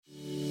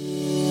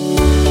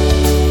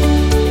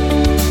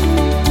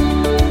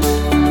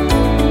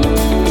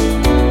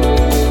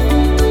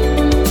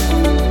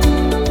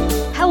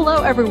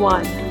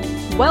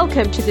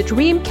Welcome to the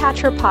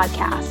Dreamcatcher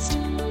Podcast,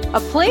 a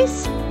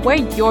place where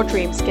your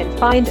dreams can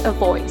find a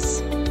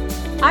voice.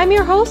 I'm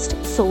your host,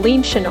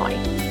 Celine Chenoy.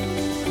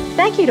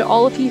 Thank you to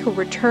all of you who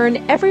return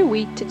every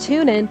week to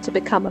tune in to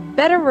become a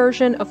better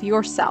version of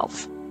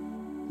yourself.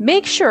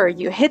 Make sure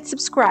you hit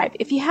subscribe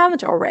if you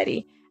haven't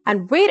already,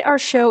 and rate our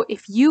show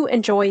if you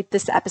enjoyed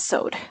this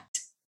episode.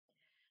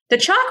 The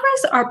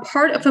chakras are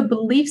part of a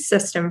belief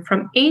system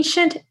from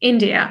ancient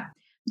India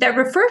that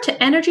refer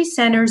to energy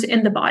centers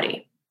in the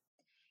body.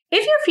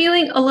 If you're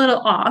feeling a little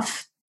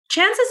off,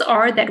 chances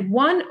are that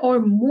one or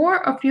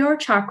more of your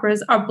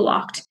chakras are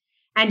blocked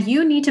and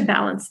you need to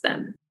balance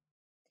them.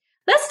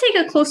 Let's take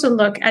a closer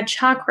look at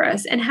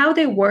chakras and how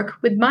they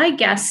work with my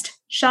guest,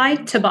 Shai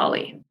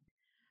Tubali.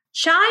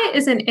 Shai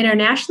is an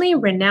internationally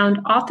renowned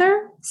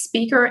author,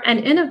 speaker, and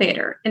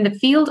innovator in the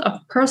field of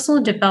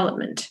personal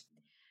development.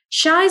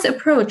 Shai's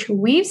approach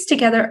weaves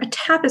together a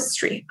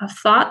tapestry of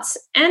thoughts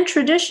and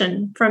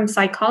tradition from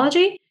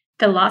psychology,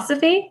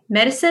 philosophy,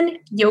 medicine,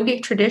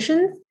 yogic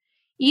traditions,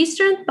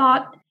 Eastern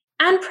thought,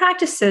 and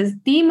practices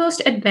the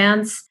most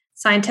advanced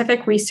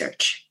scientific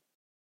research.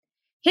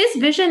 His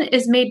vision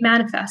is made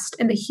manifest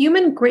in the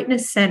Human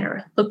Greatness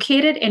Center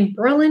located in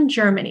Berlin,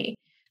 Germany,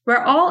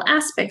 where all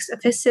aspects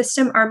of his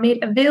system are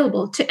made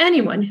available to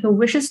anyone who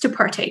wishes to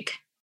partake.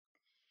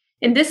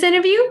 In this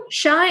interview,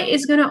 Shai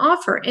is going to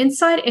offer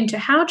insight into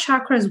how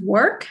chakras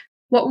work,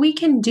 what we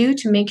can do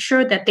to make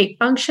sure that they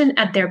function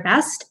at their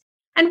best,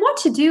 and what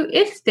to do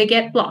if they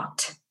get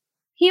blocked.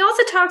 He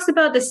also talks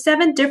about the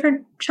 7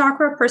 different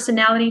chakra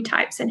personality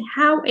types and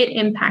how it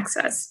impacts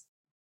us.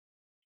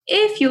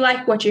 If you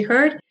like what you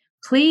heard,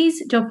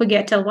 please don't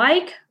forget to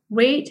like,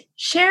 rate,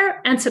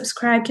 share, and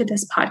subscribe to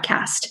this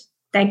podcast.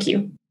 Thank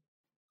you.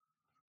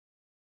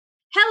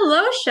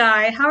 Hello,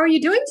 Shai. How are you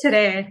doing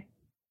today?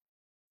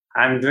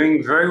 I'm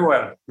doing very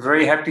well.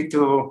 Very happy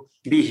to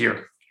be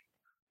here.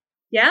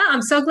 Yeah,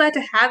 I'm so glad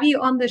to have you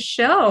on the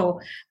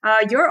show.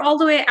 You're all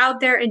the way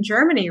out there in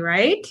Germany,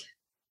 right?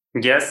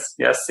 Yes,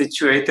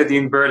 situated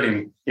in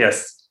Berlin.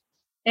 Yes.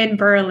 In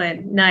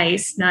Berlin.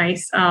 Nice.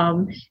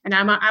 And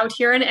I'm out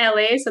here in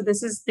LA, so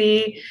this is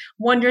the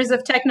wonders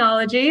of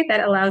technology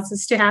that allows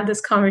us to have this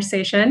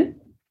conversation.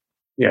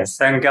 Yes,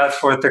 thank God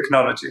for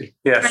technology.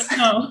 Yes. I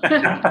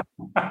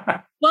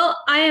know. Well,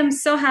 I am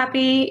so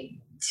happy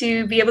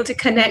to be able to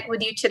connect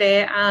with you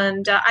today.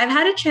 And I've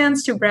had a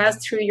chance to browse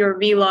through your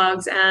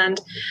vlogs, and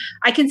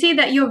I can see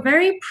that you're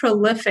very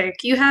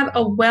prolific. You have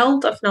a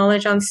wealth of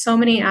knowledge on so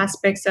many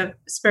aspects of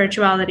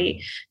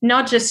spirituality,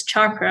 not just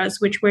chakras,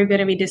 which we're going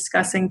to be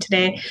discussing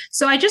today.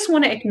 So I just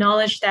want to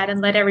acknowledge that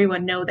and let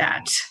everyone know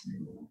that.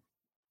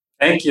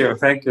 Thank you.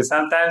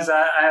 Sometimes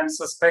I am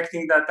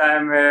suspecting that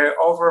I'm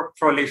over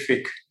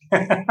prolific.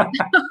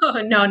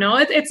 No,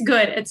 it's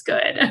good. It's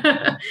good.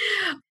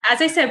 As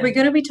I said, we're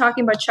going to be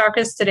talking about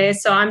chakras today.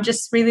 So I'm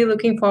just really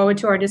looking forward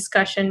to our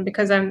discussion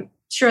because I'm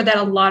sure that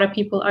a lot of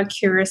people are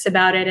curious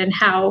about it and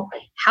how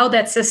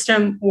that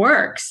system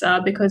works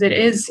because it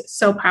is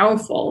so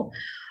powerful.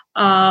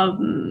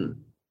 So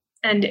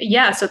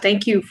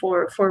thank you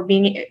for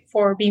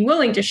being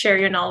willing to share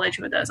your knowledge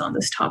with us on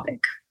this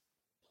topic.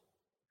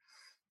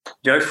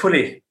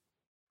 Joyfully.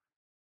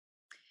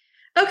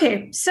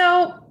 Okay,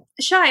 so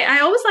Shai, I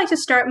always like to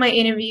start my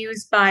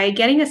interviews by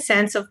getting a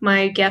sense of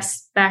my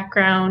guest's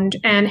background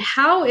and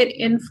how it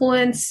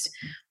influenced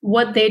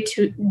what they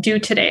do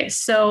today.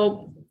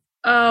 So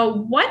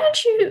why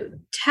don't you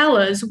tell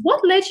us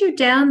what led you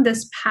down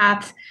this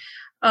path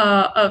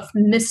of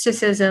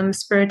mysticism,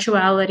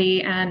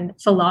 spirituality, and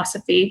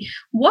philosophy?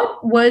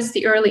 What was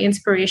the early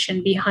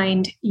inspiration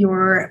behind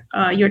your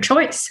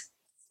choice?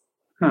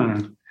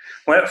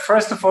 Well,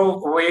 first of all,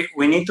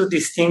 we need to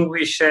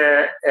distinguish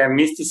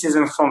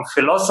mysticism from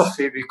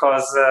philosophy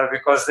because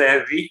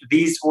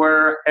these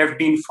have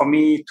been for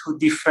me two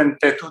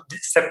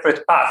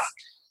separate paths.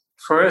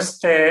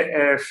 First,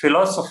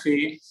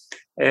 philosophy.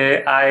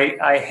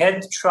 I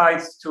had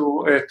tried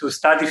to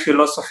study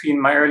philosophy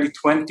in my early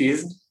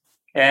 20s,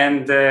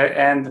 and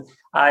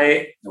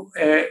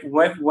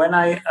when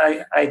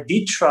I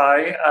did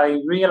try, I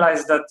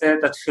realized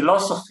that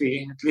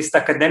philosophy, at least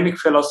academic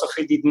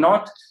philosophy, did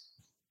not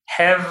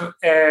have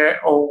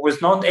or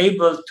was not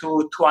able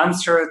to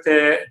answer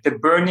the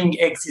burning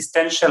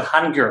existential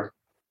hunger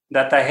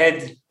that I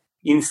had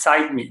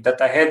inside me, that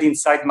I had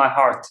inside my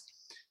heart.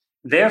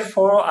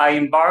 Therefore, I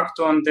embarked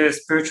on the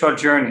spiritual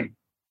journey,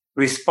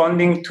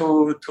 responding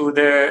to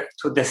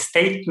the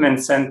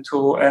statements and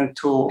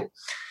to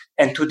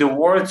the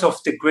words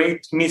of the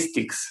great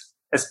mystics,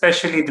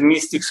 especially the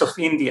mystics of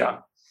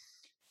India.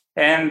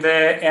 And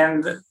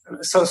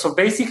so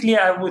basically,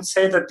 I would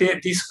say that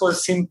this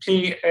was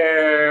simply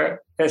a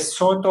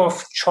sort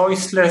of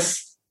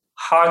choiceless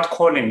heart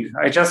calling.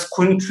 I just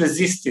couldn't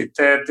resist it.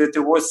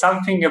 There was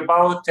something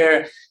about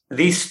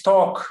this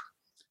talk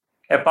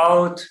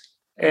about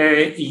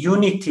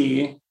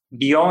unity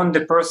beyond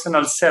the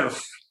personal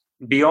self,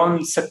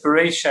 beyond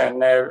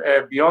separation,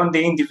 beyond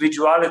the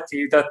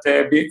individuality that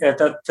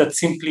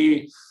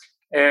simply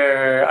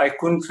I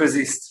couldn't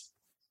resist.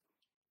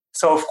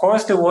 So of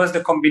course there was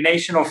the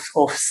combination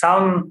of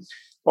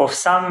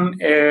some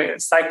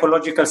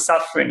psychological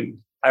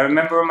suffering. I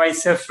remember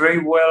myself very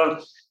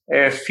well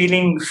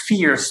feeling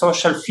fear,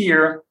 social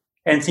fear,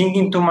 and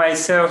thinking to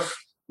myself,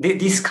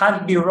 this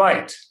can't be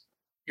right.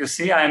 You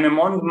see, I am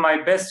among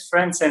my best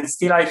friends and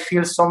still I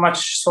feel so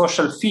much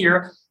social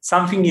fear.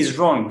 Something is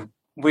wrong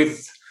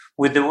with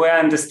the way I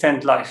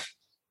understand life.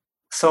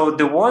 So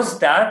there was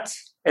that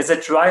as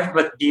a drive,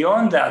 but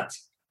beyond that,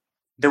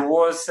 there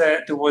was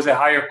a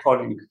higher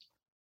calling.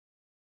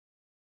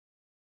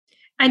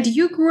 And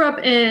you grew up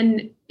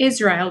in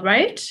Israel,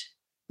 right?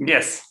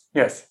 Yes.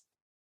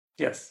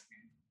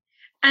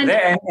 And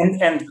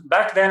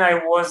back then I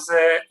was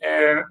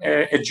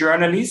a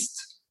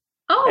journalist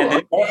and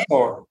an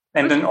author.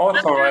 And an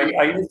author,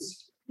 I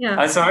used. Yeah.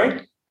 I'm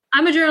sorry.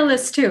 I'm a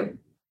journalist too.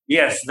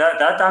 Yes,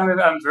 that I'm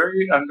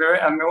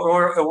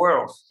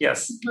aware of.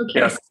 Yes. Okay.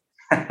 Yes.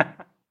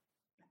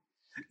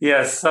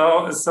 Yes.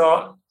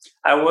 So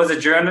I was a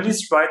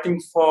journalist writing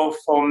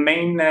for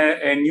main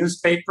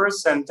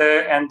newspapers and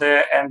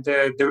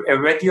a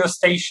radio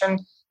station,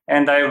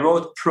 and I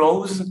wrote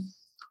prose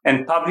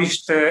and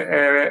published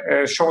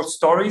short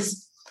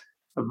stories.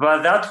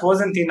 But that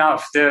wasn't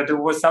enough. There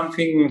was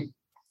something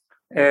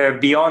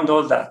beyond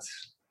all that.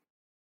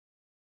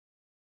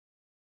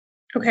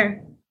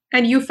 Okay.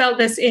 And you felt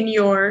this in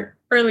your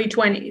early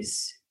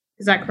 20s.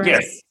 Is that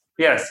correct?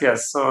 Yes.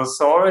 So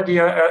already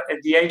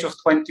at the age of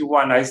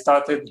 21, I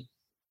started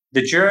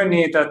the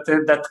journey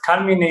that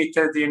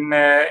culminated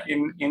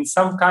in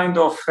some kind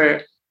of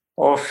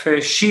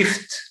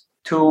shift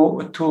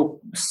to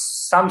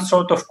some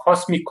sort of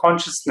cosmic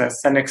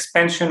consciousness and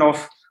expansion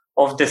of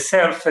the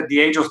self at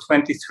the age of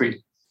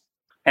 23.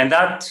 And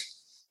that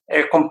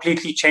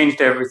completely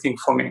changed everything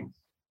for me.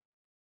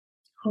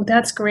 Oh,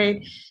 that's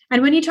great.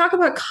 And when you talk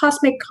about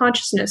cosmic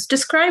consciousness,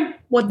 describe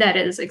what that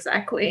is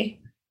exactly.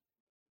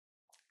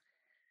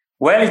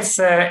 Well, it's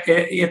at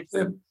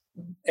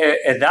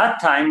that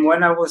time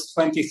when I was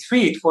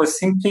 23, it was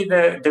simply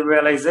the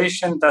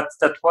realization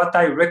that what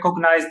I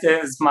recognized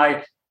as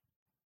my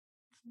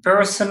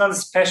personal,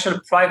 special,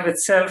 private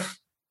self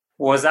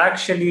was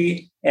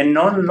actually a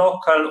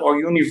non-local or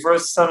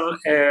universal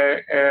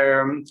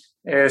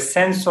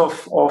sense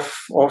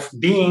of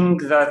being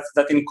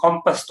that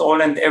encompassed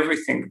all and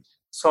everything.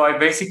 So I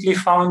basically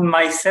found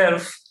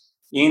myself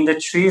in the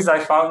trees. I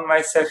found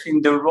myself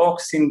in the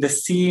rocks, in the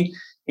sea,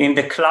 in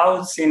the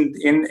clouds, in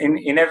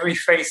every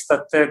face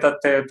that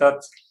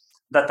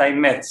I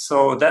met.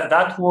 So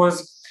that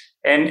was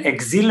an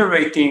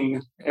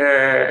exhilarating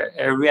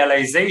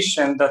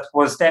realization that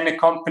was then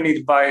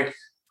accompanied by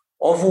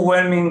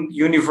overwhelming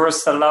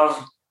universal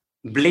love,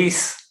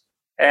 bliss,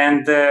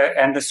 and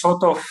a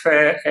sort of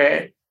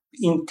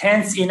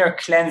intense inner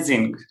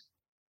cleansing.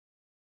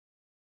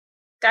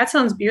 That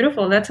sounds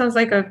beautiful. That sounds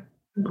like a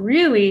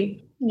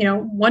really,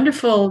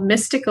 wonderful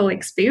mystical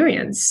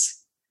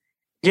experience.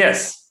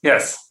 Yes.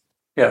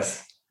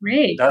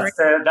 Great. That's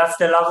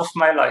the love of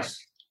my life.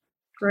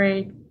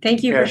 Great.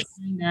 Thank you for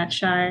sharing that,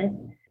 Shai.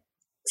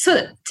 So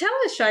tell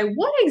us, Shai,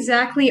 what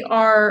exactly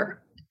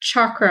are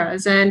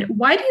chakras and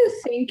why do you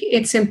think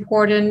it's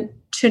important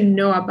to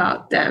know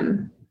about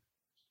them?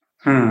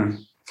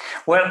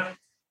 Well,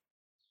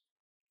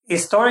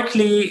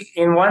 historically,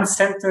 in one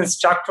sentence,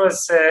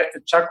 chakras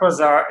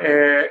are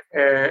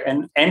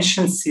an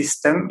ancient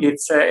system.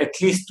 It's at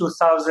least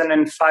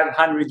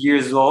 2,500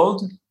 years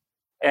old,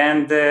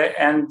 and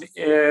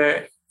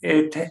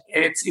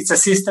it's a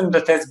system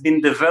that has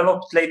been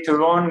developed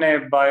later on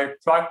by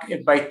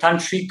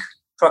tantric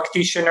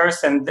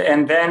practitioners and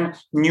then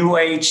New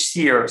Age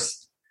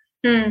seers.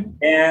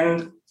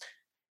 And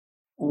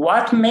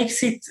what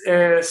makes it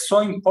so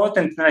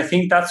important, and I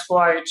think that's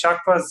why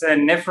chakras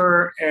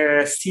never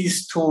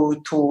cease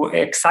to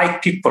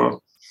excite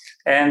people,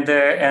 and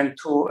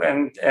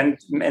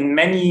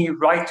many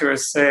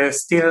writers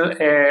still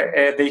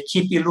they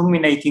keep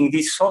illuminating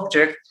this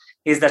subject,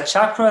 is that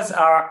chakras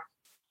are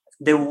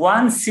the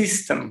one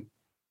system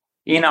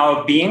in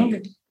our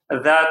being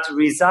that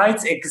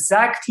resides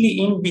exactly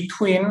in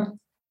between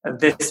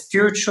the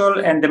spiritual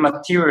and the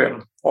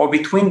material, or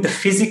between the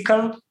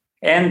physical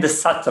and the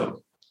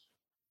subtle.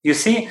 You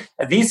see,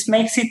 this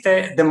makes it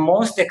the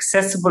most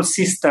accessible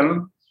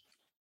system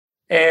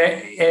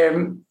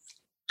in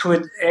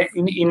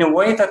a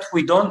way that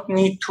we don't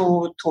need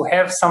to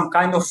have some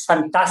kind of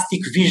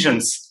fantastic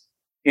visions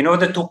in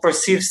order to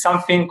perceive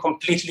something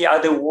completely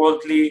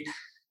otherworldly.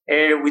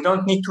 We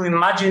don't need to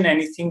imagine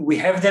anything. We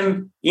have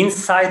them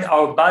inside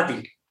our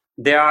body.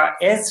 They are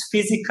as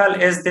physical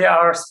as they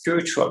are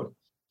spiritual.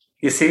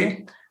 You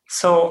see?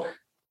 So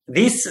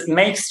this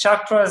makes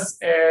chakras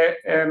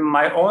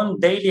my own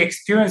daily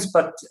experience,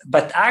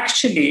 but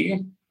actually,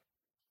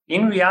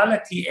 in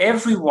reality,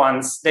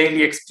 everyone's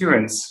daily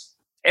experience.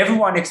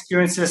 Everyone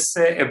experiences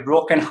a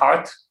broken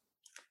heart.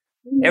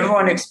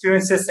 Everyone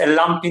experiences a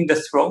lump in the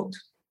throat.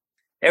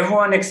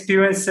 Everyone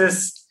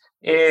experiences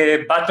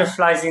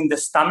butterflies in the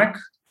stomach,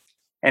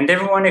 and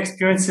everyone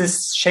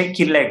experiences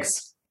shaky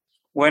legs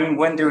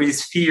when there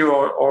is fear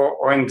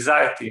or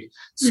anxiety.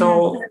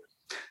 So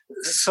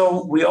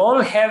So we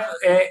all have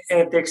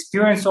the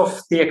experience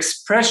of the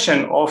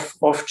expression of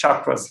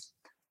chakras.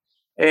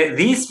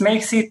 This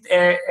makes it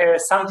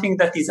something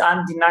that is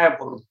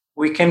undeniable.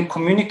 We can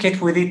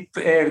communicate with it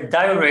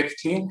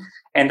directly.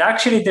 And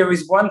actually, there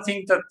is one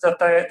thing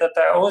that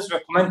I always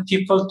recommend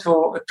people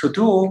to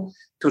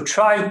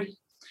try,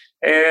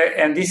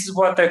 and this is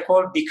what I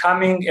call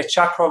becoming a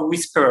chakra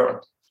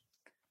whisperer.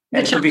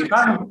 And to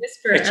become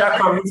a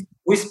chakra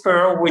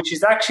whisperer, which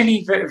is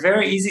actually very,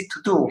 very easy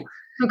to do.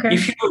 Okay.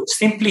 If you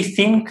simply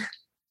think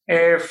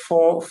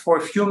for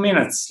a few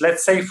minutes,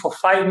 let's say for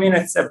 5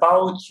 minutes,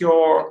 about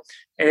your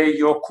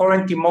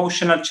current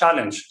emotional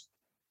challenge,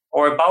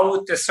 or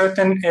about a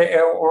certain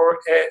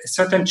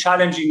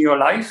challenge in your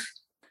life,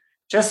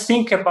 just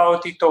think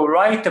about it or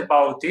write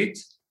about it.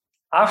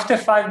 After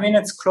 5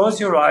 minutes, close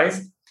your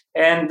eyes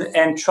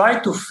and try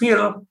to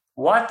feel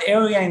what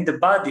area in the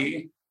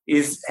body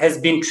has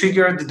been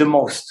triggered the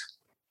most.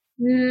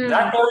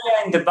 That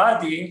area in the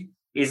body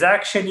is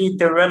actually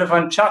the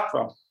relevant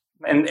chakra.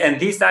 And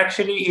this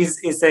actually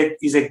is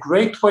a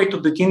great way to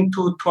begin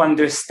to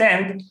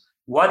understand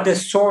what the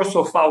source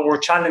of our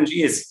challenge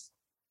is.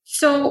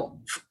 So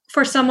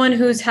for someone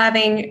who's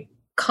having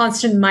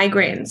constant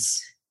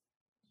migraines,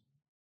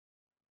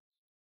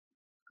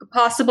 a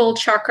possible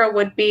chakra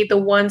would be the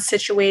one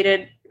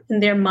situated in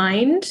their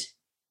mind?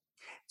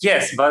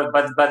 Yes, but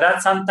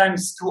that's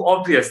sometimes too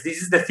obvious.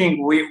 This is the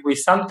thing. We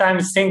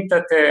sometimes think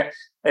that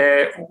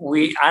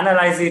we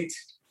analyze it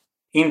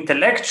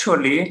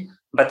intellectually,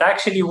 but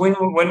actually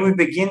when we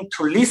begin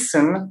to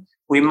listen,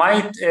 we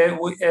might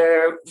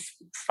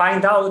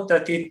find out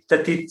that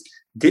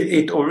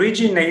it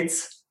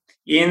originates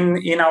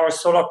in our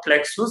solar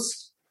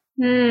plexus,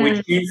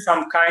 which is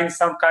some kind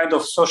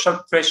of social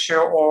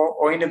pressure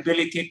or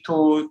inability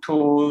to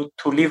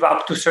live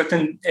up to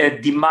certain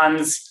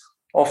demands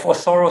of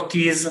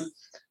authorities,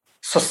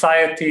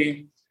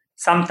 society.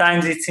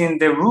 Sometimes it's in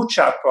the root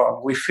chakra.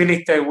 We feel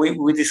it.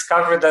 We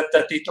discover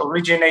that it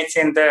originates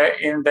at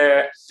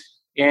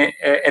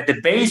the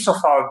base of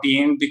our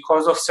being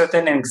because of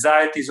certain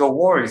anxieties or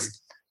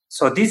worries.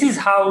 So this is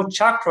how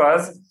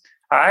chakras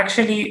are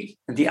actually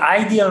the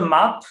ideal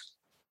map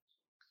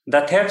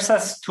that helps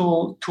us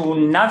to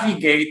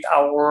navigate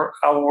our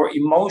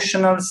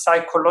emotional,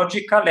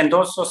 psychological, and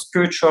also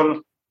spiritual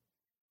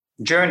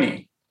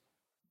journey.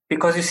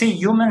 Because you see,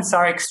 humans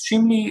are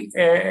extremely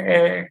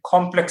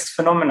complex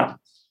phenomena.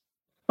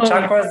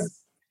 Chakras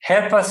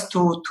help us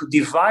to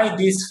divide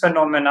these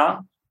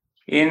phenomena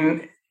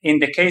in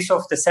the case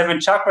of the 7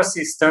 chakra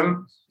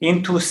system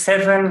into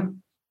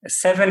seven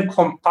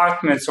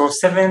compartments or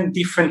 7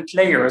 different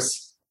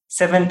layers,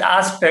 7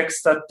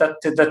 aspects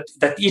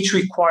that each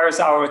requires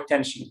our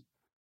attention.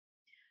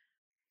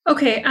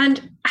 Okay,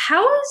 and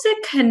how is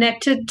it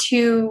connected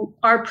to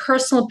our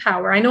personal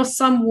power? I know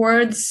some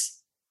words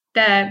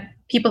that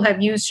people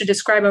have used to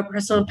describe our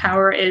personal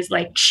power is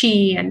like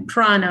chi and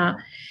prana.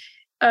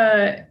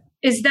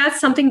 Is that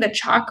something that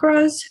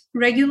chakras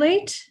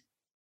regulate?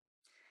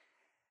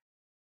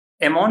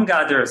 Among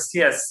others,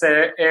 yes.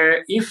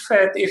 If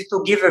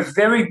to give a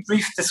very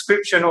brief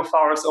description of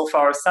our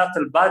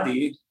subtle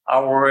body,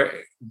 our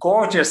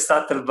gorgeous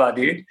subtle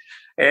body,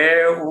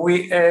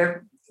 we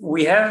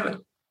have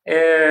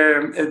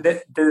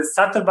the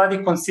subtle body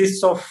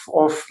consists of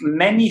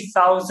many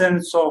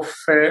thousands of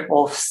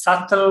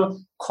subtle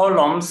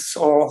columns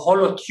or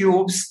hollow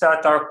tubes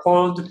that are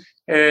called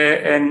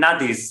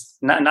nadis.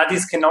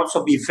 Nadis can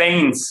also be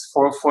veins,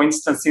 for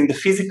instance, in the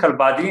physical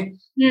body.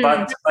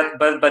 But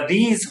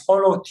these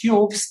hollow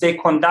tubes, they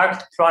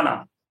conduct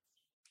prana.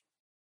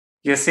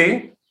 You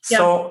see?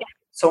 Yeah.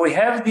 So we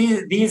have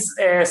these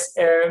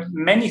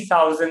many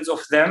thousands of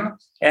them,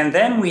 and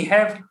then we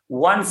have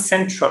one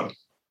central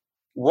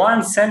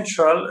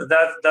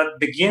that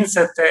begins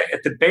at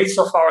the base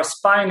of our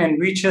spine and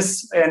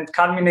reaches and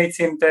culminates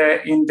in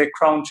the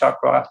crown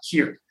chakra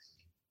here.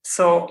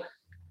 So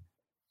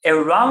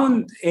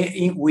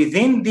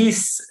within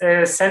this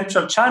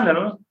central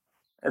channel,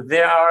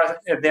 there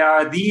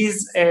are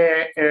these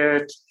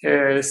 7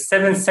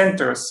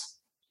 centers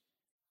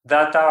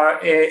that are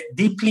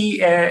deeply,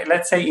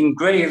 let's say,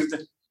 engraved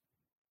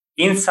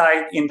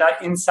inside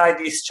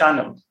this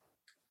channel.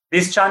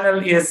 This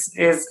channel is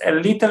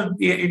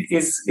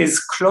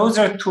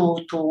closer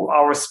to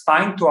our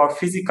spine, to our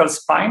physical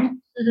spine,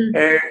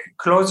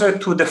 closer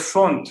to the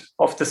front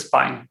of the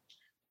spine.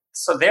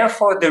 So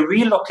therefore, the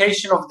real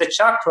location of the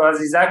chakras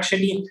is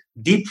actually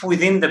deep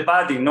within the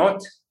body,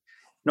 not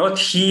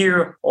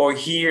here or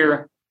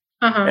here,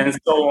 and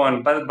so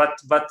on,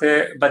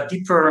 but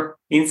deeper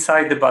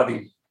inside the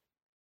body.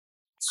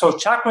 So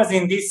chakras,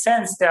 in this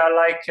sense, they are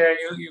like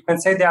you can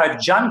say they are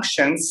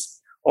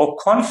junctions or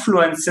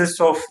confluences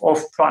of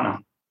prana.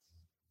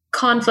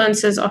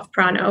 Confluences of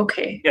prana.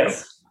 Okay.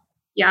 Yes.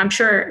 Yeah, I'm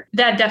sure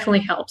that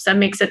definitely helps. That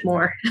makes it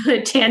more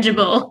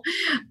tangible.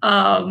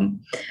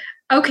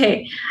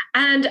 Okay,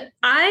 and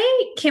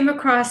I came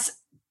across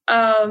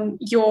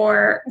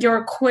your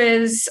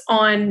quiz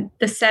on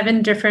the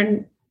 7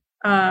 different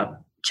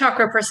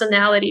chakra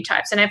personality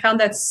types, and I found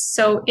that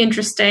so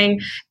interesting.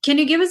 Can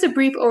you give us a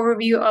brief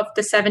overview of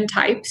the 7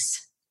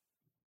 types?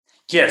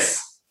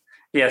 Yes.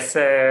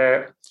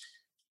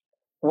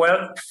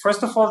 Well,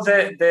 first of all,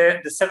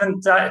 the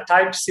 7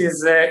 types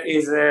is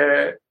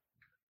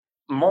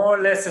more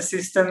or less a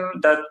system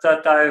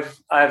that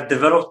I've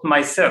developed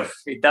myself.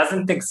 It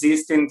doesn't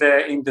exist in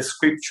the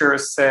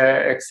scriptures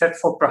except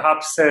for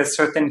perhaps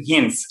certain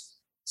hints.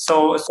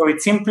 So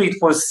it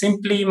was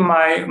simply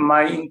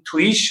my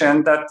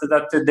intuition that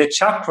the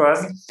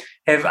chakras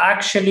have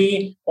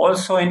actually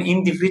also an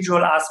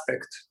individual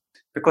aspect,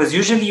 because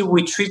usually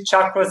we treat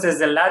chakras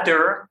as a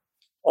ladder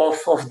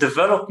of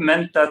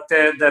development that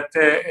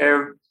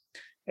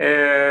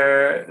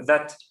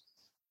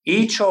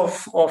each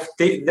of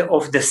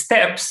the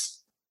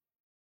steps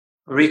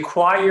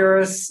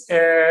requires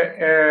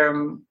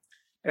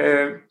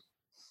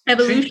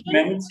evolution,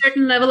 treatment.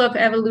 Certain level of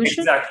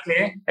evolution.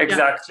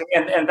 Exactly,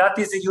 and that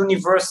is a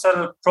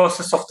universal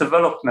process of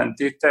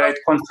development. It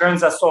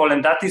concerns us all,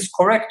 and that is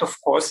correct, of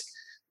course.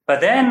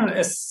 But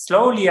then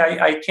slowly,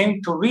 I came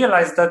to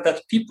realize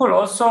that people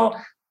also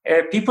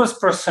people's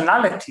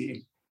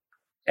personality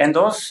and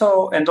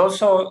also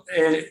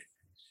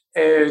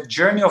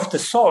journey of the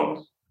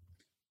soul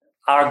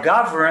are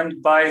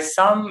governed by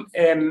some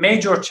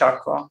major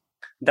chakra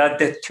that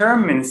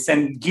determines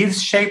and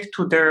gives shape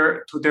to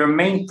their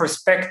main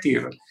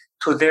perspective,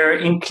 to their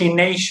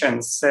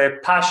inclinations,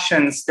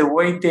 passions, the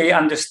way they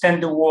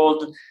understand the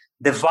world,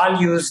 the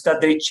values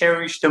that they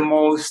cherish the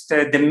most,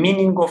 the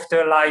meaning of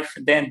their life,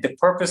 then the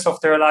purpose of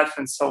their life,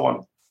 and so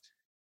on.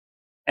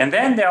 And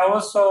then there are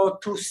also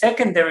 2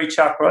 secondary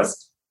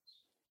chakras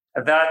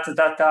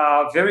that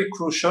are very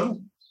crucial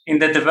in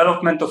the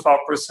development of our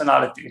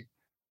personality.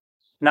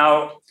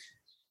 Now,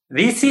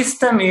 this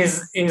system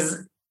is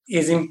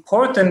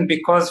important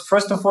because,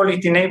 first of all,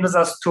 it enables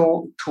us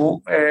to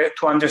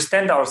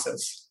understand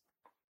ourselves.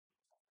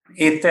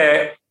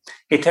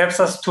 It helps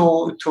us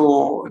to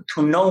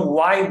know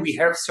why we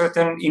have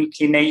certain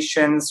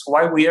inclinations,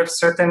 why we have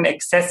certain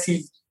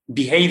excessive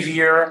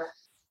behavior.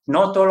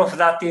 Not all of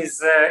that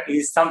is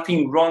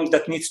something wrong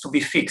that needs to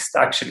be fixed,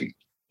 actually.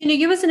 Can you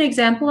give us an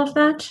example of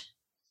that?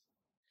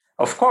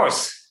 Of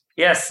course.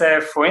 Yes.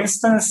 For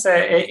instance,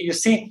 you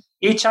see,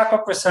 each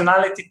chakra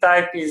personality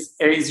type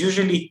is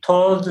usually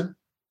told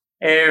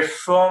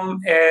from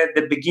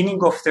the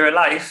beginning of their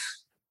life,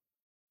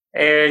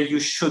 you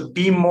should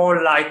be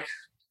more like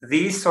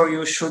this, or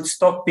you should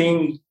stop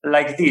being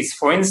like this.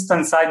 For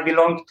instance, I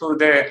belong to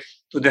the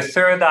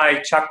 3rd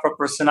eye chakra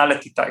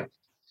personality type.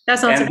 That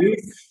sounds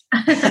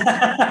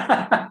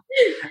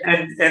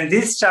and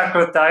this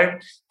chakra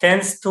type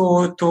tends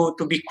to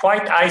be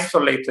quite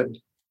isolated.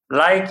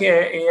 Like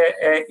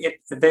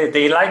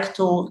they like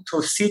to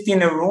sit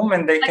in a room,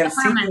 and they can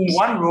sit in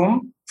one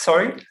room.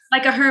 Sorry,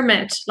 like a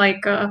hermit,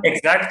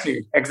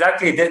 exactly.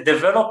 They're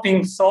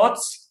developing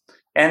thoughts,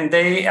 and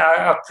they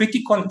are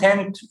pretty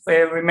content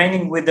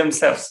remaining with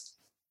themselves.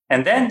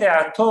 And then they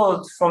are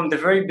told from the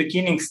very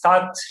beginning,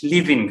 start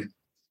living,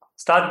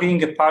 start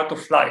being a part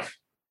of life.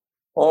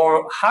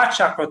 Or heart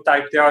chakra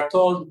type, they are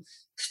told,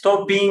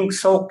 stop being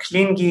so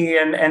clingy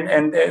and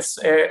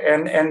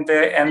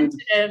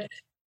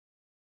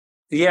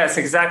yes,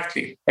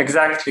 exactly.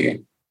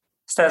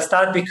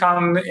 Start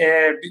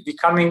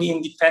becoming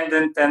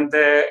independent and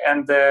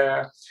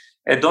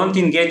don't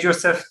engage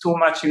yourself too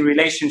much in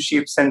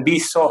relationships and be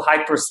so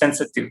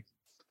hypersensitive.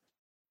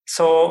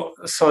 So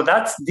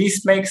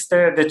this makes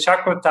the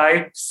chakra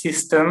type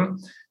system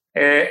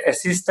a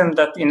system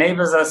that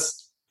enables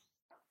us,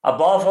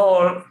 above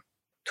all,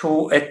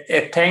 to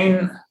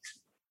attain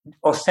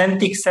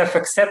authentic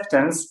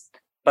self-acceptance,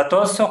 but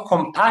also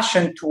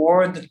compassion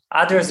toward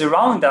others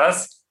around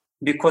us,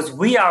 because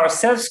we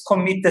ourselves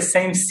commit the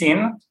same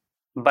sin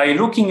by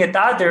looking at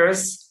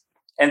others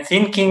and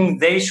thinking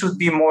they should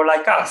be more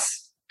like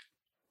us.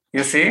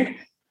 You see?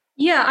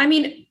 Yeah, I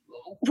mean,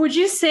 would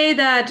you say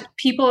that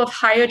people of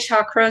higher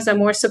chakras are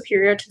more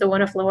superior to the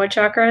one of lower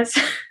chakras?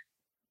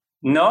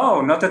 No,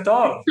 not at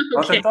all. Okay.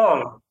 Not at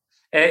all.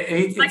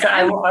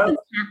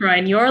 Chakra,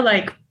 and you're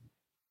like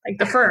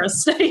the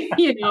first. I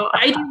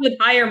deal with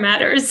higher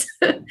matters.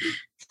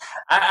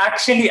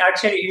 Actually,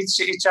 each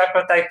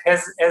chakra type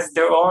has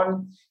their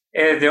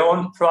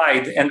own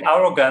pride and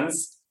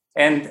arrogance,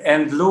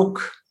 and look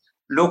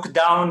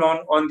down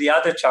on the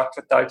other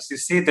chakra types. You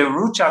see, the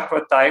root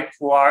chakra type,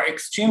 who are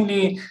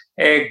extremely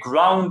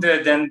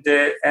grounded and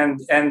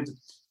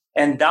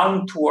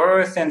down to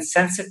earth and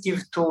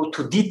sensitive to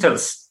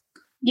details.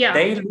 Yeah,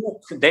 they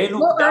look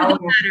more down.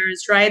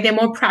 Matters, right? They're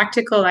more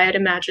practical, I'd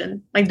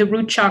imagine, like the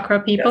root chakra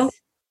people. Yes.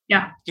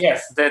 Yeah.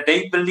 Yes,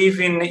 they believe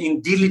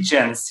in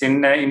diligence,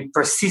 in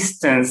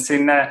persistence,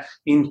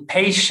 in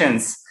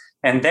patience,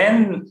 and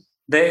then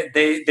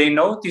they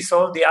notice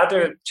all the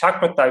other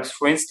chakra types.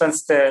 For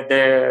instance,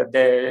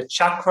 the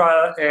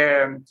chakra,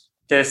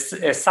 the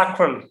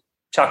sacral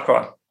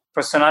chakra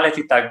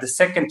personality type, the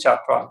 2nd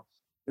chakra.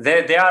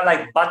 They are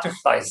like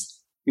butterflies.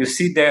 You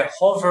see, they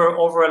hover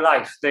over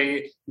life.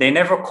 They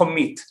never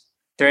commit.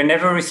 They're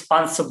never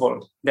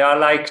responsible. They are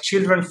like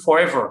children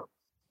forever.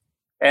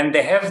 And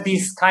they have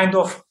this kind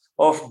of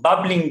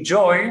bubbling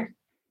joy.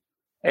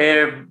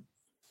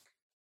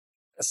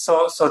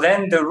 So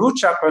then the root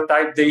chakra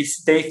type,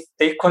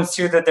 they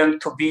consider them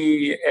to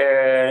be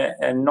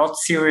not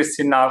serious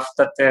enough,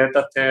 that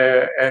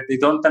they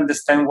don't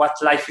understand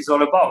what life is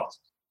all about.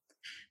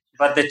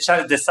 But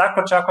the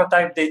sacral chakra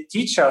type, they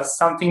teach us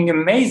something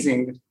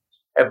amazing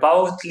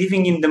about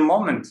living in the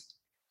moment,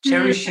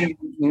 cherishing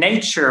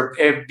nature,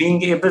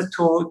 being able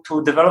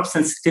to develop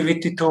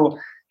sensitivity to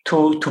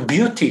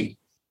beauty.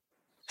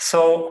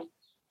 So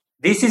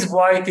this is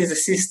why it is a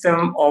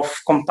system of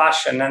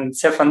compassion and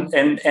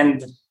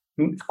and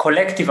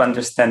collective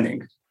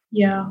understanding.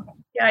 Yeah,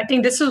 I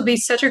think this will be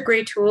such a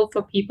great tool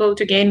for people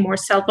to gain more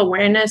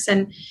self-awareness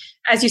and,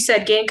 as you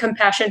said, gain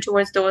compassion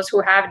towards those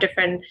who have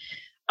different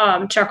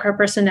chakra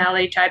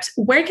personality types.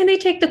 Where can they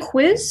take the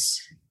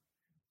quiz?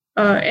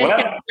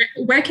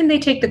 Where can they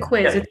take the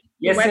quiz?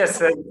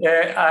 Yes.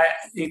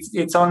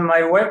 It's on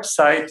my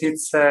website.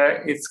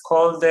 It's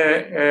called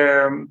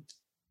the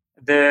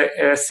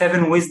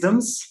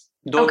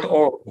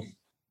 7wisdoms.org.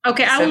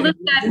 Okay, I will list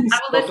that in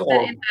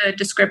the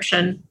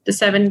description. The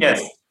 7.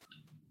 Yes.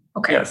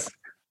 Okay. Yes.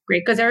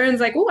 Great, because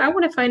everyone's like, "Oh, I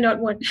want to find out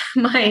what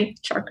my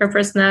chakra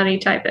personality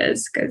type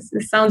is," because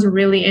this sounds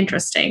really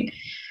interesting.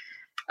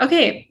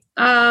 Okay,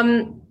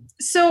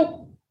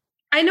 so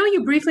I know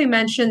you briefly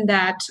mentioned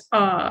that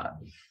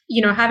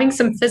having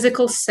some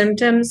physical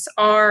symptoms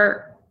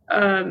are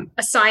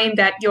a sign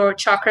that your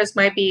chakras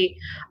might be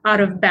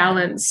out of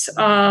balance.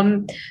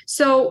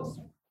 So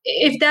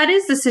if that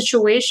is the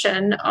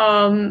situation,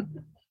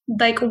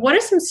 what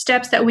are some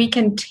steps that we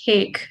can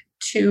take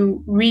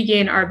to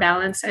regain our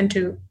balance and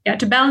to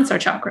balance our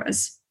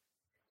chakras?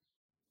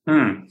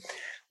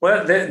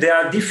 Well, there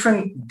are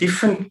different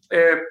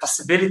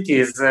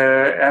possibilities,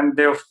 and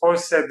there, of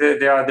course,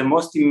 there are the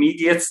most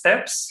immediate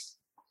steps,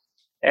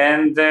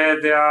 and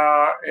there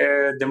are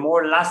the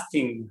more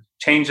lasting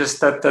changes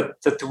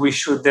that we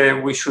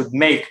should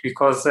make.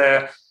 Because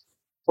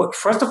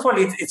first of all,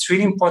 it's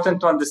really important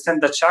to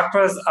understand that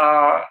chakras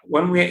are,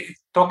 when we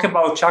talk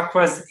about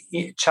chakra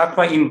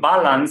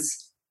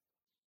imbalance.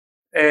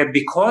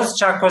 Because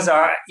chakras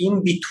are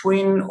in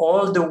between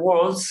all the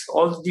worlds,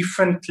 all the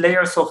different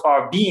layers of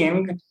our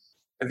being,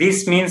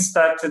 this means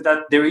that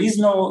there is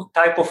no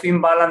type of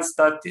imbalance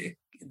that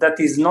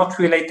is not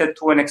related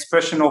to an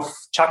expression of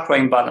chakra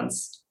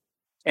imbalance,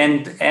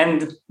 and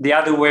the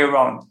other way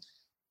around.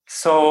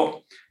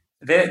 So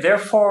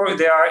therefore,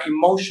 there are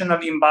emotional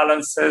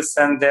imbalances,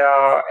 and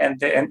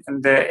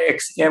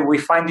we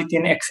find it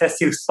in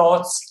excessive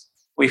thoughts.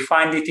 We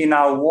find it in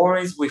our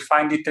worries, we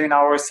find it in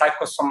our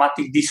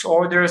psychosomatic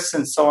disorders,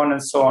 and so on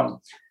and so on.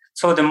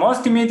 So the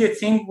most immediate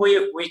thing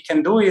we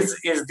can do is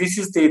this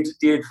is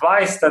the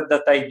advice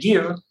that I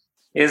give,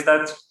 is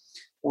that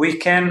we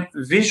can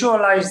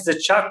visualize the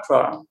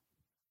chakra.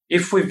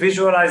 If we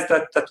visualize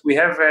that we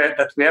have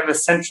a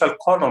central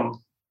column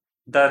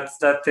that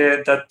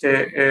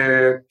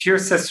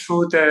pierces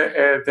through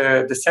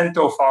the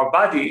center of our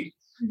body,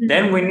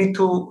 then we need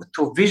to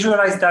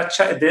visualize that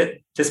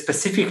the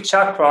specific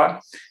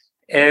chakra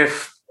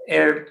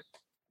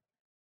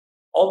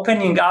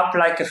opening up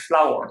like a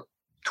flower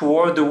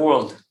toward the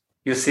world,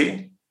 you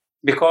see?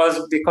 Because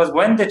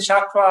when the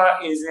chakra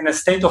is in a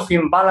state of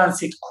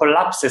imbalance, it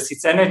collapses,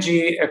 its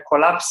energy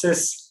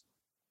collapses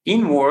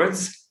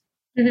inwards,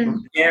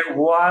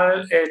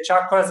 while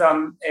chakras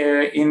are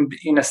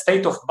in a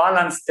state of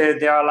balance,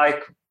 they are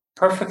like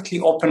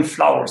perfectly open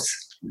flowers.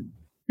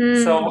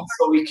 So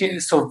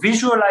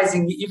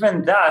visualizing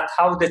even that,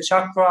 how the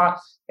chakra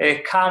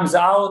comes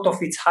out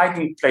of its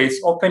hiding place,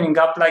 opening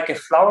up like a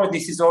flower.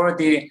 This is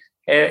already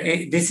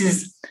this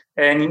is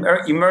an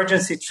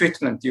emergency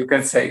treatment, you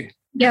can say.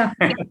 Yeah.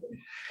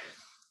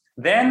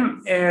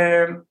 Then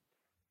there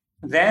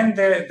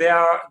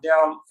are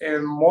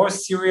more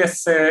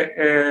serious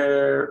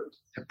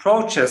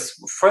approaches.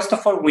 First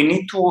of all, we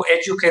need to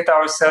educate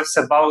ourselves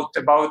about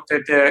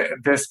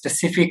the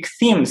specific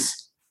themes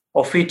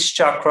of each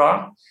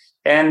chakra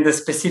and the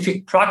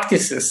specific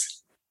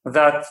practices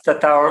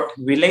that are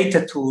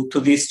related to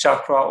this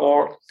chakra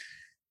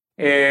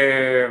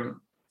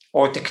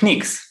or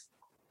techniques.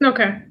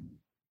 Okay.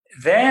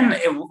 Then,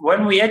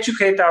 when we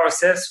educate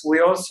ourselves, we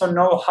also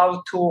know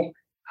how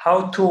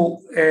to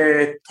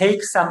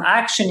take some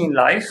action in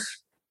life.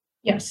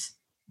 Yes.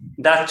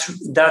 That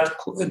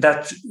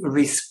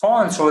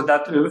responds to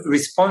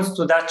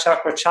that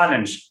chakra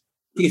challenge.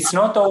 It's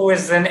not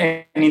always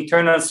an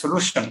internal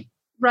solution.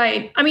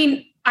 Right. I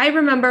mean, I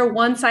remember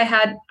once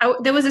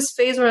there was this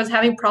phase where I was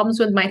having problems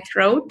with my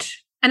throat.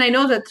 And I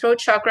know the throat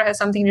chakra has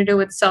something to do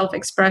with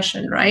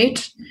self-expression,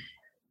 right?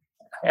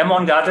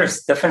 Among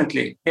others,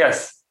 definitely.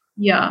 Yes.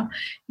 Yeah.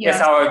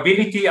 Yes, our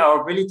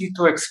ability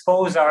to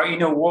expose our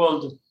inner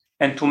world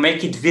and to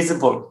make it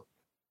visible.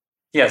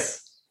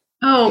 Yes.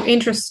 Oh,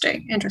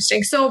 interesting.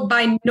 So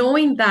by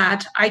knowing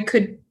that, I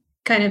could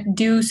kind of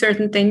do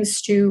certain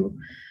things to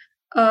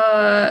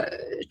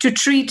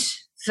treat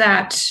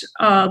that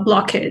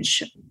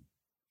blockage.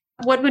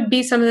 what would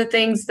be some of the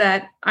things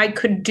that I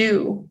could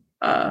do,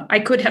 I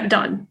could have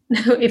done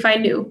if I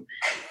knew?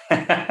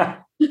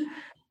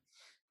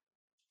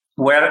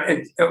 Well,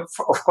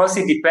 of course,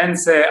 it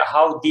depends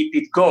how deep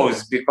it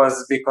goes,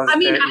 because I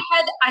mean,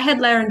 I had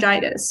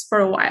laryngitis for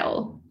a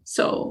while,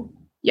 so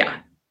yeah,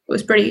 it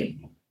was pretty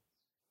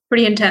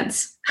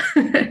intense.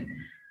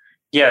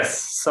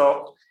 Yes.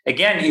 So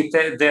again,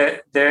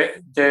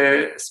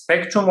 the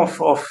spectrum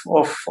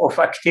of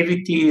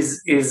activity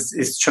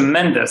is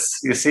tremendous.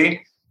 You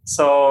see.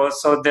 So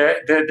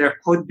there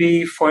could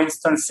be, for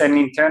instance, an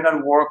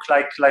internal work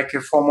like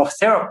a form of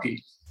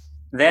therapy.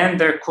 Then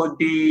there could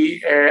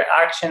be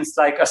actions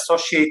like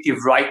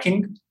associative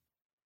writing.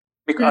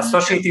 Because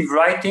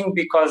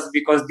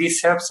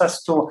this helps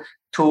us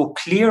to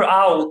clear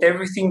out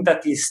everything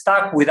that is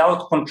stuck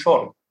without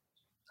control.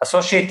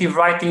 Associative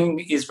writing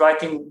is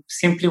writing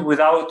simply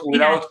without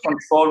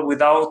control,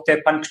 without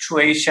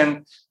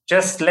punctuation,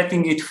 just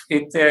letting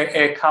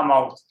it come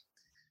out.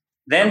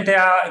 Then there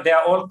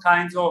are all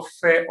kinds of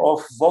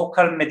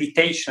vocal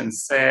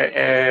meditations,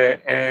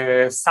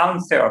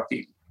 sound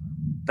therapy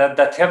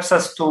that helps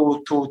us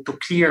to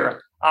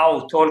clear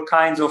out all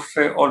kinds of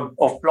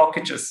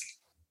blockages.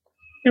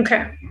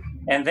 Okay.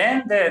 And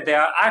then there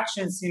are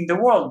actions in the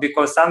world,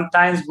 because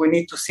sometimes we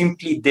need to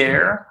simply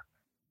dare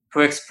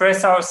to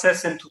express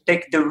ourselves and to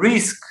take the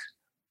risk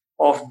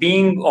of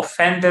being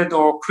offended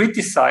or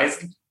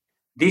criticized.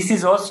 This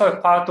is also a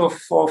part of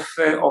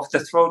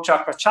the throat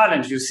chakra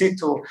challenge. You see,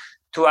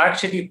 to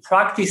actually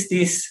practice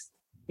this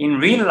in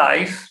real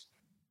life,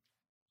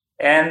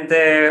 and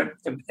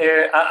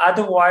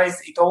otherwise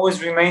it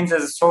always remains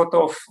as a sort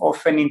of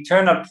an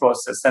internal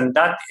process. And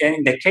that,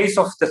 in the case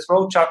of the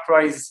throat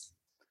chakra,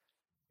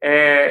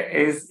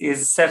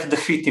 is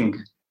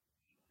self-defeating.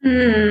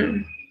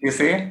 You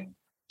see?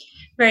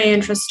 Very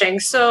interesting.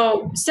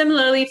 So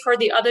similarly for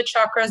the other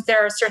chakras, there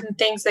are certain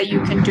things that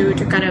you can do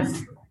to kind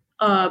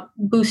of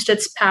boost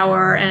its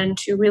power and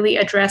to really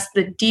address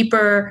the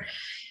deeper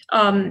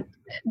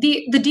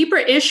the deeper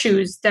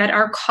issues that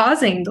are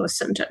causing those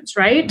symptoms,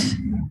 right?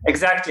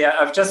 Exactly.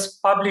 I've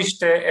just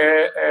published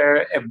a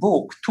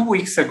book 2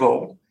 weeks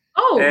ago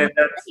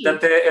that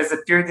has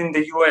appeared in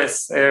the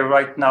US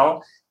right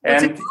now,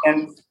 and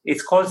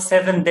it's called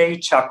 7-Day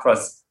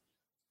Chakras.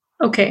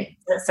 Okay.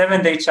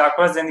 7-Day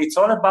Chakras, and it's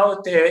all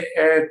about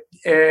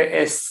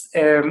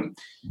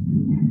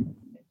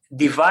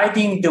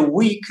dividing the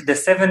week, the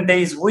 7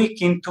 days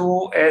week,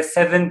 into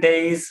 7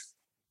 days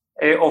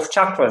of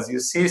chakras. You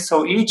see,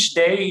 so each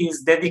day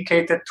is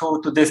dedicated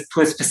to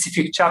a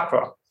specific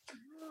chakra.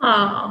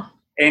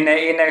 In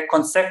a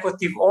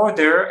consecutive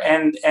order,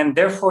 and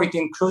therefore it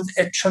includes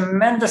a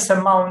tremendous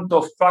amount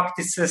of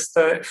practices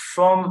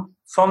from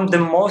the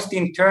most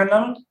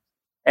internal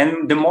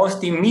and the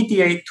most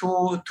immediate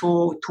to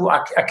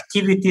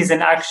activities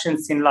and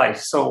actions in life.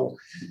 So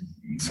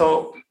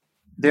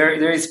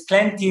there is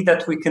plenty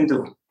that we can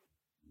do.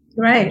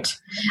 Right.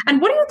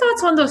 And what are your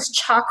thoughts on those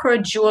chakra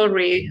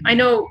jewelry? I'm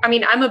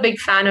a big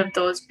fan of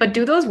those, but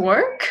do those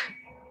work?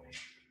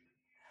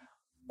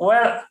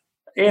 Well,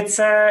 it's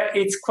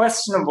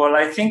questionable.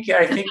 I think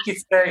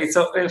it's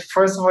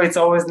first of all, it's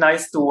always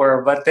nice to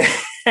wear, but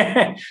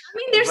they're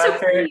so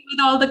pretty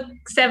with all the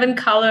 7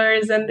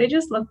 colors, and they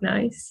just look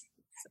nice.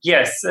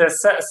 Yes,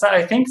 so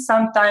I think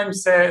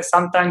sometimes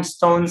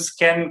stones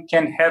can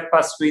help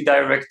us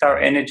redirect our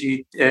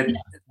energy.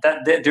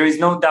 That there is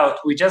no doubt.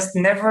 We should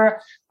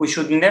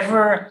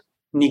never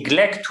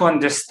neglect to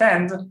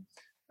understand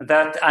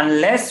that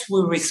unless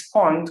we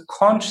respond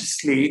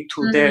consciously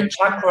to the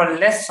chakra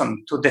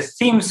lesson, to the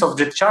themes of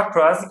the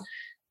chakras,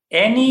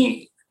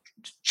 any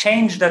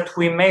change that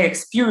we may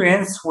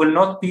experience will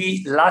not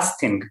be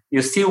lasting.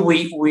 You see,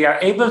 we are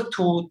able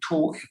to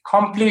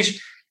accomplish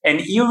an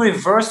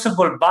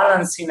irreversible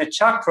balance in a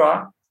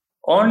chakra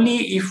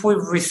only if we've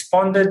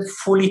responded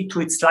fully to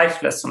its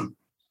life lesson.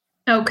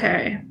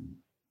 Okay.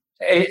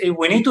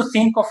 We need to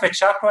think of a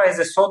chakra as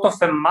a sort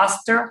of a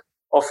master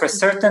of a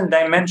certain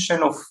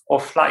dimension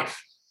of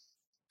life.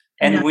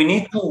 And we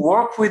need to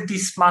work with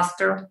this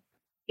master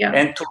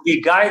and to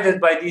be guided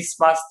by this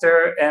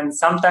master. And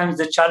sometimes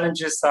the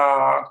challenges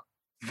are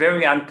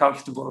very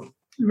uncomfortable.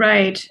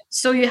 Right.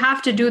 So you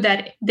have to do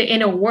the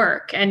inner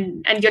work,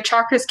 and your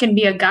chakras can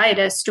be a guide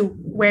as to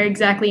where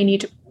exactly you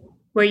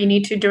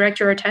need to direct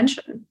your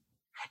attention.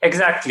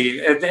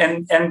 Exactly.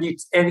 And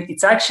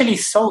it's actually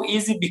so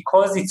easy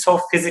because it's so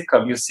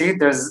physical. You see,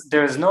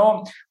 there's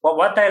no,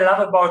 what I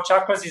love about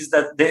chakras is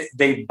that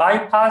they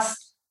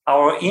bypass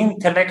our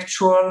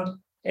intellectual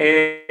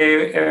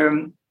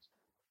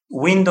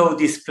window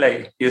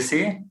display. You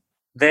see,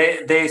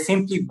 they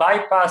simply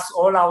bypass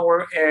all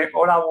our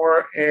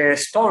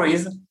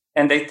stories,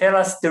 and they tell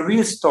us the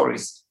real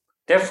stories.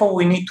 Therefore,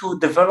 we need to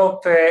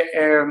develop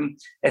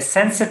a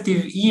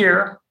sensitive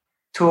ear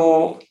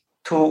to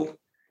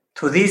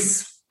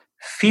these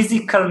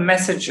physical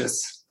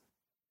messages.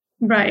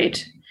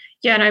 Right.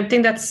 Yeah, and I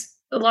think that's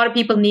a lot of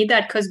people need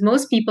that, because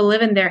most people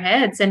live in their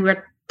heads, and we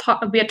are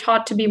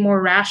taught to be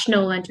more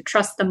rational and to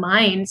trust the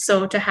mind.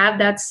 So to have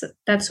that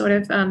sort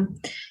of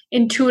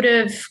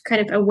intuitive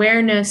kind of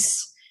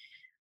awareness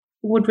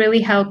would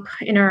really help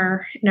in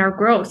our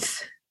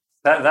growth.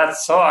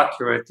 That's so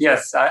accurate.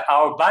 Yes,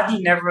 our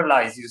body never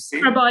lies. You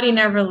see, our body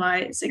never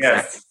lies.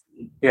 Exactly.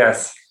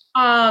 Yes.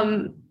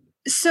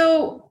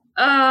 So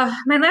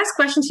my last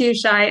question to you,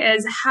 Shai,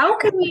 is how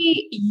can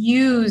we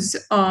use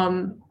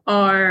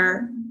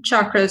our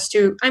chakras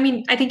to? I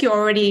mean, I think you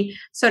already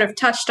sort of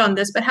touched on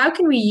this, but how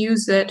can we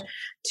use it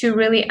to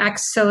really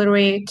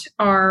accelerate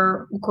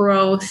our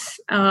growth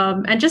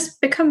and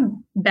just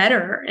become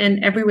better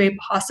in every way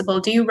possible?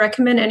 Do you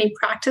recommend any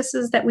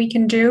practices that we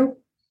can do?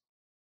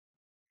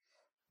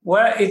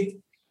 Well,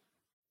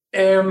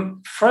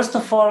 first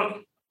of all,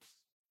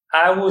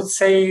 I would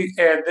say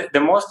the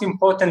most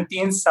important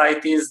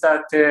insight is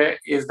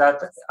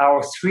that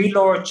our three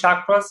lower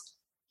chakras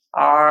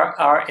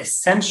are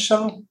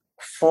essential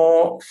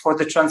for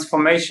the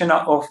transformation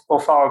of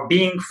our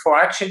being, for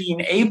actually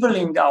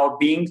enabling our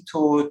being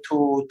to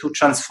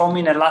transform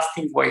in a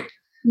lasting way.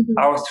 Mm-hmm.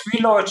 Our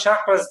three lower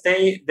chakras,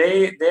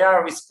 they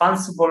are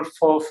responsible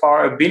for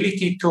our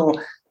ability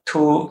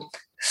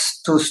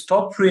to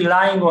stop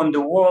relying on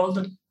the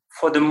world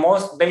for the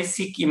most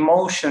basic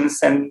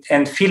emotions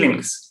and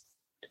feelings.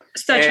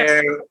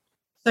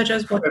 Such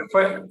as what?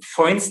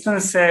 For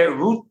instance,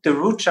 the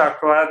root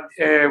chakra,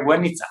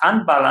 when it's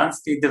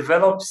unbalanced, it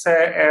develops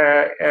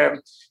a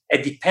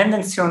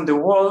dependency on the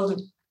world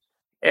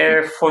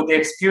for the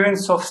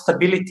experience of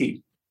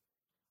stability.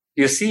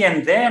 You see,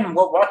 and then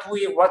what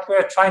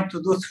we're trying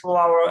to do through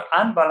our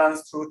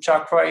unbalanced root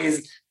chakra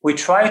is we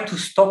try to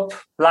stop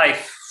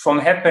life from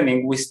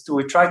happening.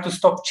 We try to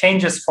stop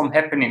changes from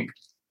happening.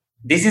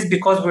 This is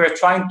because we're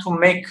trying to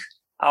make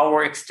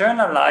our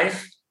external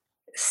life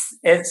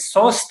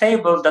so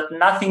stable that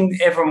nothing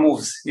ever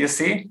moves. You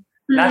see,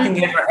 mm-hmm.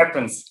 Nothing ever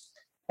happens,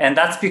 and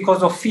that's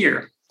because of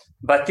fear.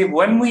 But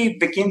when we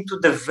begin to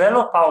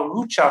develop our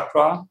root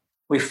chakra,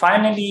 we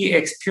finally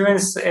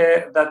experience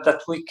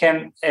that we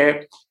can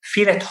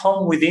feel at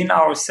home within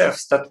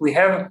ourselves, that we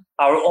have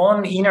our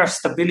own inner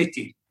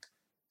stability.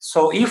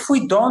 So if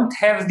we don't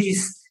have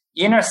this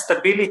inner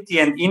stability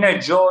and inner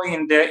joy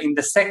in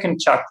the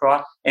second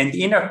chakra and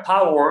inner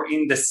power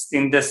in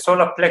the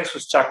solar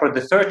plexus chakra,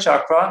 the third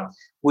chakra,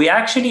 we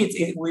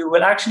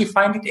will actually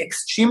find it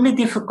extremely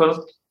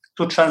difficult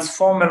to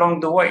transform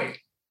along the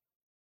way.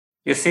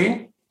 You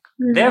see?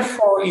 Mm-hmm.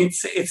 Therefore,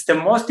 it's the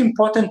most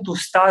important to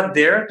start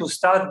there, to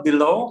start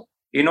below,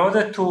 in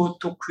order to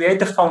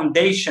create a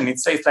foundation.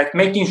 It's like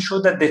making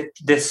sure that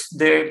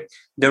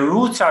the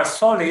roots are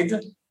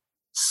solid,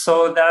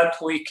 so that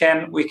we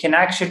can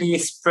actually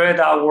spread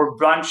our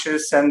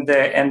branches and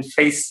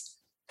face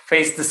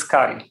the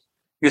sky.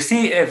 You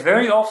see,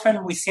 very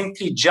often we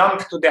simply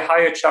jump to the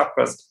higher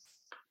chakras,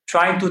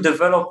 trying to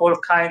develop all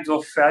kinds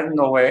of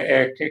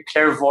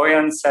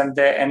clairvoyance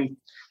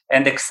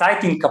and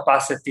exciting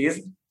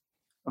capacities.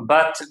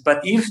 But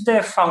if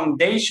the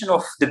foundation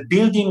of the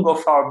building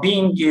of our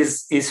being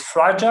is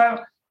fragile,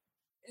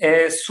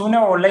 sooner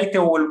or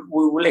later we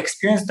will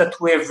experience that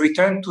we have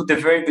returned to the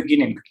very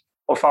beginning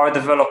of our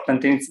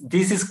development. And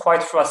this is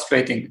quite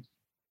frustrating.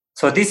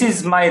 So this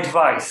is my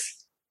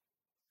advice.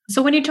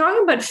 So when you're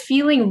talking about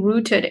feeling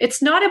rooted,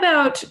 it's not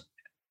about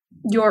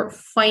your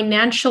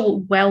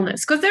financial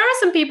wellness, because there are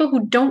some people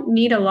who don't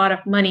need a lot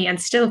of money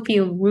and still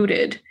feel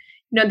rooted.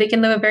 You know, they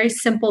can live a very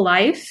simple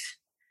life.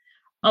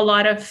 A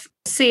lot of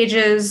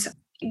sages,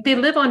 they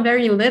live on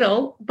very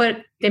little,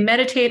 but they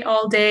meditate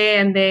all day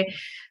and they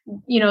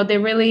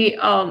really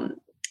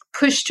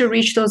push to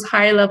reach those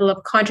higher level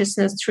of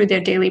consciousness through their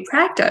daily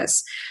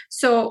practice.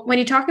 So when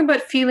you're talking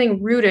about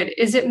feeling rooted,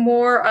 is it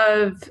more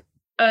of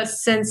a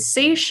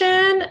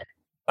sensation?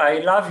 I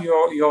love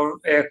your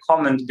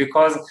comment,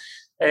 because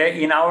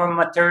in our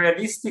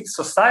materialistic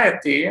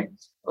society,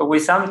 we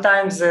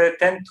sometimes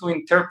tend to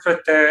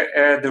interpret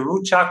the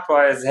root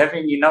chakra as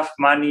having enough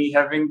money,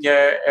 having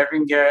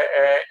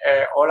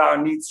all our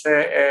needs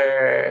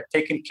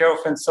taken care of,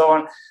 and so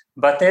on.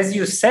 But as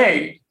you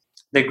say,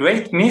 the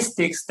great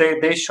mystics,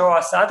 they show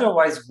us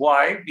otherwise.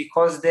 Why?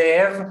 Because they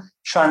have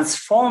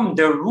transformed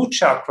the root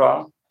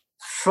chakra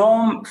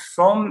from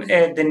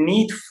the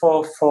need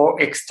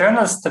for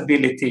external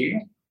stability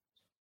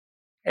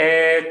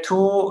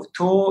to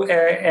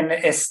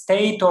a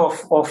state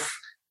of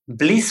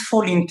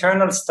blissful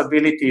internal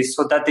stability,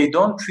 so that they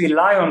don't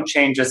rely on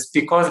changes.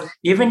 Because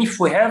even if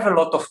we have a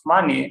lot of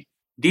money,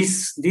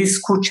 this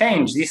could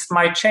change. This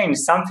might change.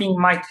 Something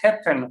might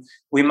happen.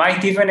 We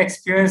might even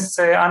experience,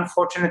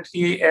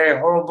 unfortunately, a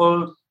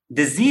horrible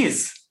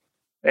disease,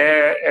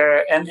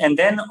 and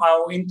then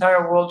our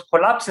entire world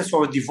collapses,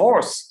 or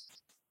divorce.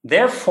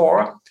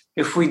 Therefore,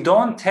 if we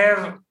don't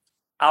have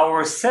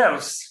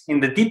ourselves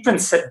in the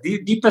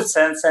deeper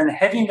sense, and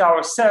having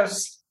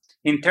ourselves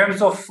in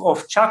terms of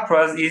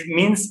chakras, it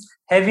means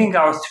having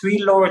our three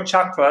lower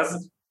chakras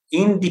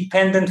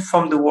independent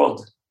from the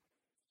world.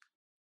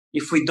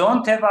 If we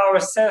don't have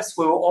ourselves,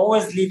 we will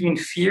always live in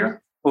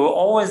fear, we will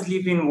always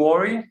live in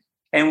worry,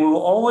 and we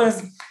will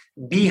always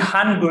be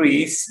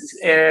hungry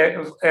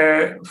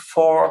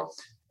for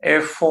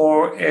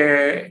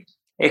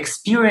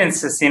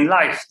experiences in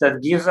life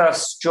that give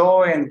us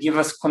joy and give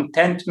us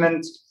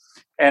contentment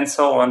and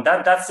so on.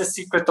 That's the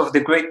secret of the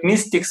great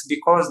mystics,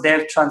 because they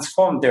have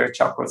transformed their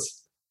chakras.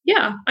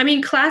 Yeah. I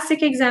mean,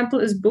 classic example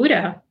is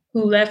Buddha,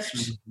 who left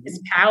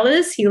his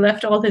palace, he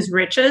left all his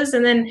riches,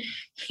 and then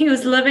he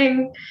was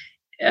living,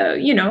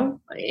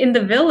 in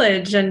the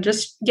village and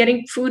just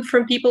getting food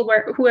from people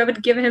whoever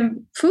would give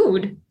him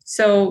food.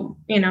 So,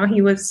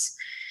 he was,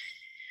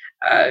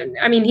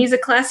 he's a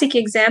classic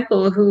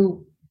example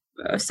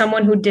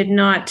someone who did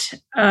not,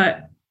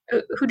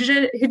 who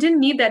didn't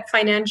need that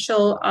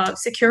financial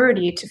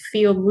security to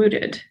feel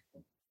rooted.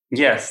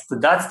 Yes,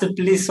 that's the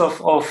bliss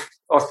of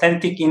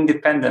authentic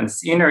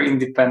independence, inner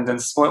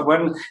independence.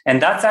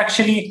 And that's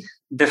actually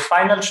the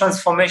final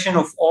transformation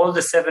of all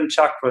the 7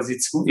 chakras.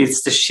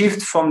 It's the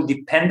shift from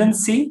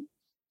dependency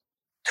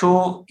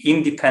to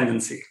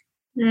independency.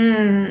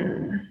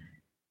 Yeah.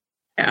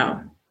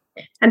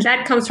 And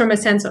that comes from a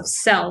sense of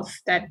self,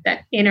 that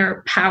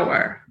inner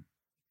power.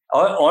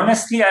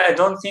 Honestly, I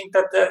don't think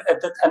that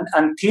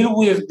until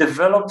we've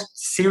developed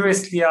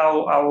seriously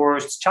our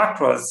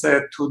chakras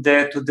to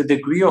the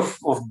degree of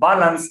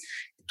balance,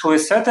 to a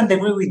certain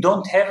degree, we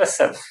don't have a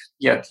self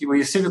yet.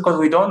 You see, because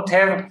we don't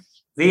have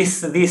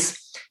this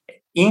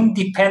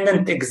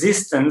independent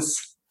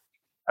existence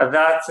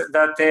that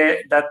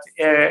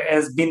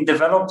has been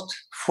developed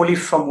fully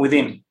from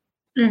within.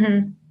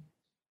 Mm-hmm.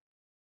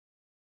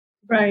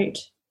 Right.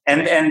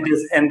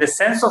 And the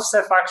sense of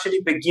self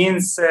actually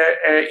begins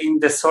in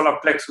the solar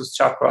plexus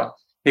chakra,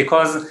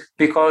 because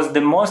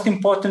the most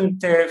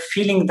important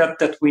feeling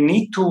that we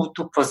need to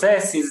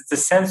possess is the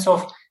sense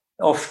of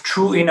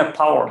true inner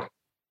power,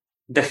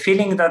 the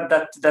feeling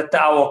that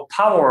our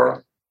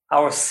power,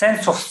 our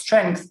sense of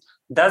strength,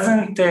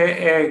 doesn't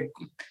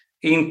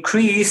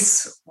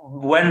increase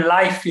when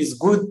life is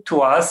good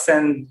to us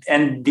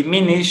and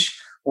diminish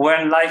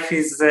when life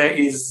is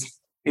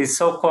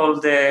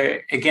so-called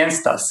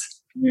against us.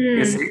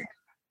 You see?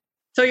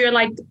 So you're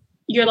like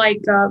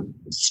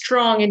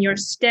strong and you're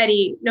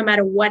steady no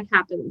matter what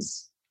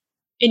happens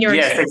in your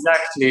experience.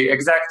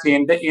 Exactly.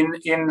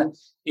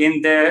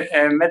 In the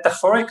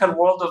metaphorical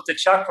world of the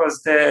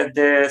chakras,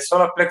 the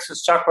solar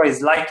plexus chakra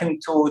is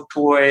likened to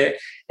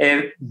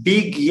a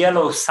big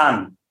yellow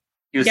sun.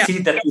 You see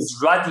that is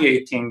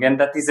radiating, and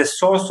that is a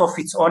source of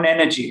its own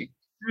energy.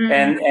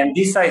 And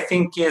this, I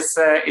think, is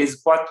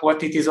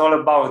what it is all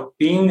about.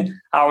 Being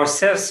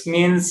ourselves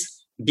means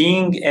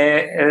being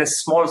a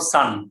small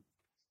sun.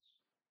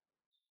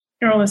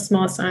 A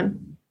small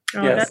sun.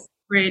 Yes. That's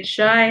great,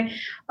 Shai.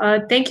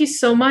 Thank you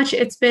so much.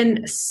 It's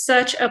been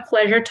such a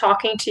pleasure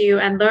talking to you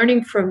and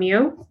learning from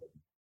you.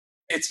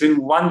 It's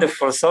been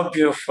wonderful, so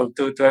beautiful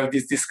to have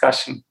this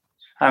discussion.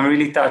 I'm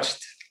really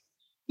touched.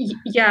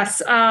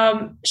 Yes.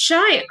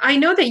 Shai, I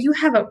know that you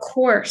have a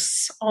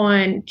course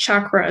on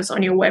chakras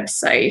on your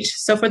website.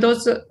 So for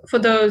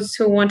those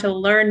who want to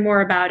learn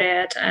more about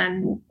it,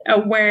 and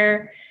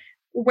where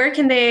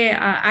can they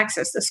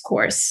access this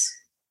course?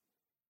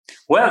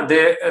 Well,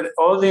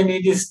 all they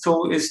need is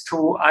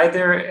to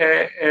either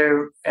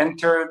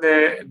enter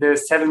the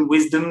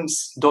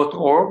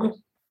 7wisdoms.org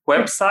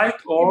website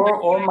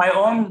or my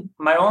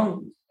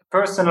own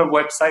personal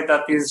website,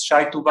 that is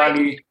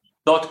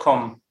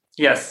shaitubali.com.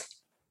 Yes.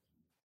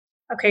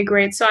 Okay,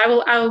 great. So I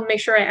will make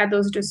sure I add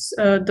those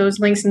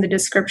links in the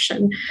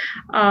description.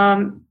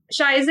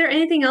 Shai, is there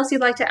anything else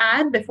you'd like to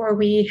add before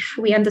we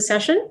end the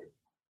session?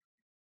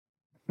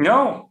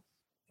 No.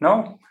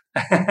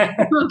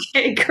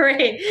 Okay,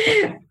 great.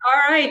 All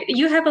right.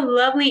 You have a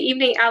lovely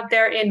evening out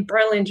there in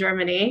Berlin,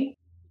 Germany.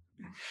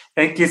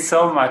 Thank you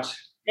so much.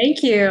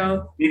 Thank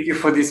you. Thank you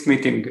for this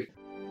meeting.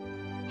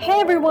 Hey,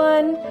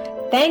 everyone.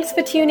 Thanks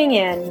for tuning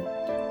in.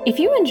 If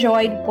you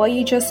enjoyed what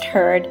you just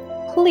heard,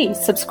 please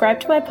subscribe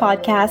to my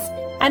podcast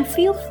and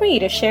feel free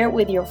to share it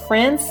with your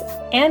friends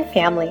and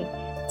family.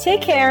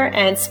 Take care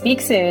and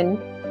speak soon.